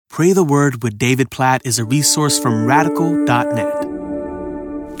Pray the Word with David Platt is a resource from radical.net.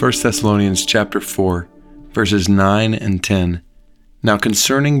 1 Thessalonians chapter 4, verses 9 and 10. Now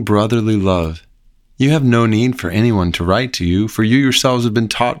concerning brotherly love, you have no need for anyone to write to you, for you yourselves have been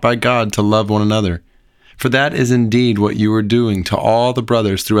taught by God to love one another. For that is indeed what you are doing to all the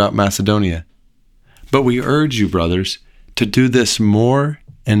brothers throughout Macedonia. But we urge you, brothers, to do this more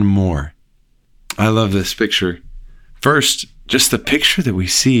and more. I love this picture. First, just the picture that we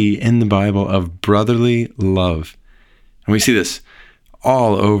see in the Bible of brotherly love. And we see this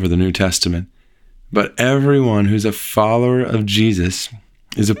all over the New Testament. But everyone who's a follower of Jesus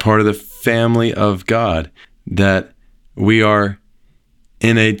is a part of the family of God, that we are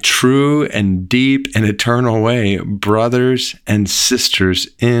in a true and deep and eternal way brothers and sisters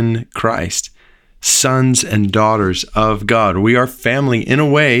in Christ, sons and daughters of God. We are family in a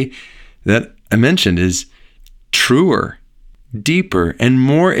way that I mentioned is truer, deeper, and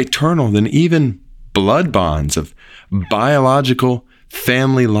more eternal than even blood bonds of biological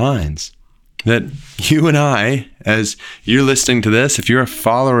family lines. That you and I, as you're listening to this, if you're a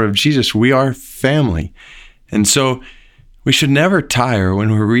follower of Jesus, we are family. And so we should never tire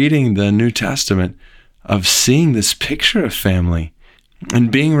when we're reading the New Testament of seeing this picture of family and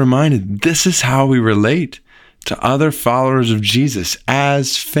being reminded this is how we relate to other followers of Jesus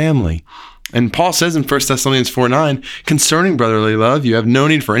as family. And Paul says in 1 Thessalonians 4:9, concerning brotherly love, you have no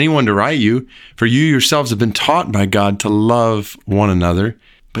need for anyone to write you, for you yourselves have been taught by God to love one another.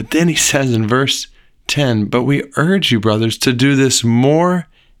 But then he says in verse 10, but we urge you, brothers, to do this more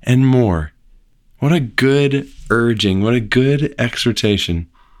and more. What a good urging, what a good exhortation.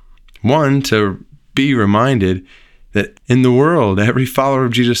 One, to be reminded that in the world, every follower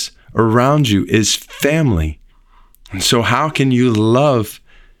of Jesus around you is family. And so how can you love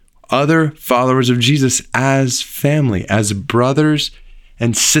other followers of Jesus as family, as brothers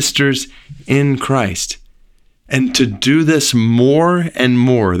and sisters in Christ? And to do this more and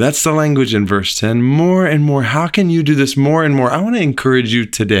more. That's the language in verse 10. More and more. How can you do this more and more? I want to encourage you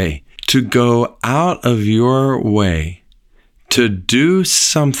today to go out of your way to do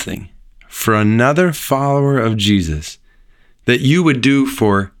something for another follower of Jesus that you would do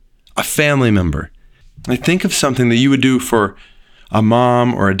for a family member. Like, think of something that you would do for a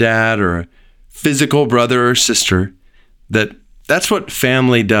mom or a dad or a physical brother or sister. That's what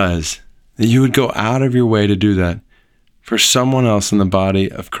family does. That you would go out of your way to do that for someone else in the body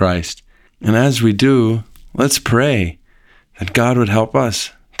of Christ. And as we do, let's pray that God would help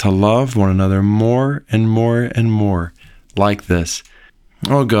us to love one another more and more and more like this.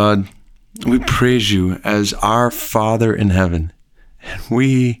 Oh God, we praise you as our Father in heaven. And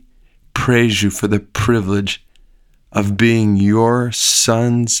we praise you for the privilege of being your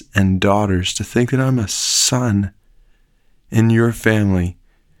sons and daughters, to think that I'm a son in your family.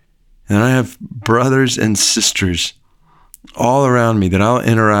 And I have brothers and sisters all around me that I'll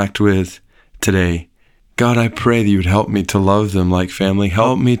interact with today. God, I pray that you would help me to love them like family.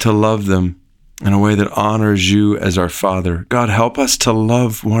 Help me to love them in a way that honors you as our Father. God, help us to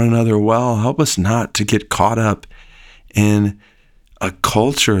love one another well. Help us not to get caught up in a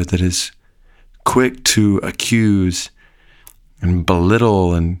culture that is quick to accuse and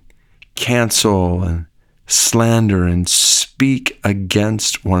belittle and cancel and slander and speak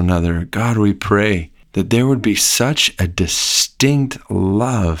against one another. God, we pray that there would be such a distinct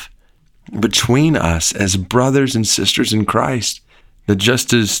love between us as brothers and sisters in Christ, that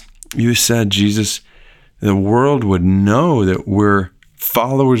just as you said, Jesus, the world would know that we're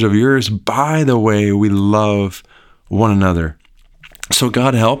followers of yours by the way we love one another. So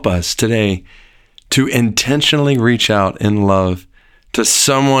God, help us today to intentionally reach out in love to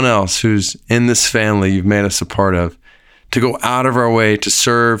someone else who's in this family you've made us a part of, to go out of our way to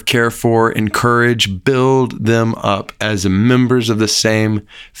serve, care for, encourage, build them up as members of the same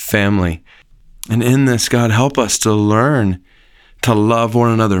family. And in this, God, help us to learn to love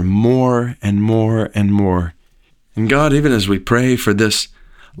one another more and more and more. And God, even as we pray for this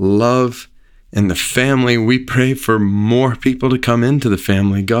love in the family, we pray for more people to come into the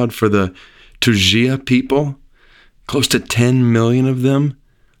family. God, for the Tugia people, close to 10 million of them,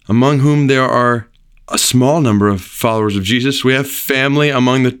 among whom there are a small number of followers of Jesus. We have family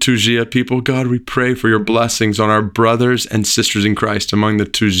among the Tugia people. God, we pray for your blessings on our brothers and sisters in Christ among the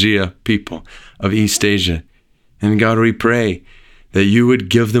Tugia people of East Asia. And God, we pray that you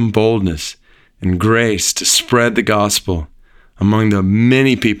would give them boldness and grace to spread the gospel among the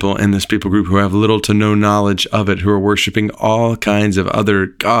many people in this people group who have little to no knowledge of it, who are worshiping all kinds of other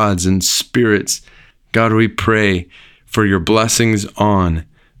gods and spirits. God, we pray for your blessings on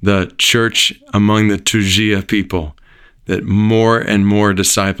the church among the Tugia people, that more and more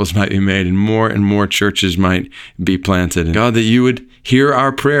disciples might be made and more churches might be planted. And God, that you would hear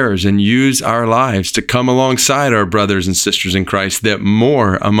our prayers and use our lives to come alongside our brothers and sisters in Christ, that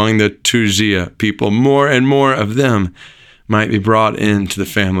more among the Tuzia people, more and more of them might be brought into the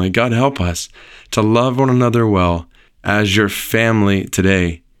family. God, help us to love one another well as your family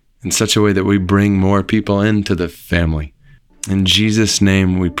today in such a way that we bring more people into the family. In Jesus'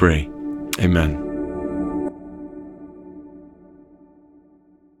 name we pray. Amen.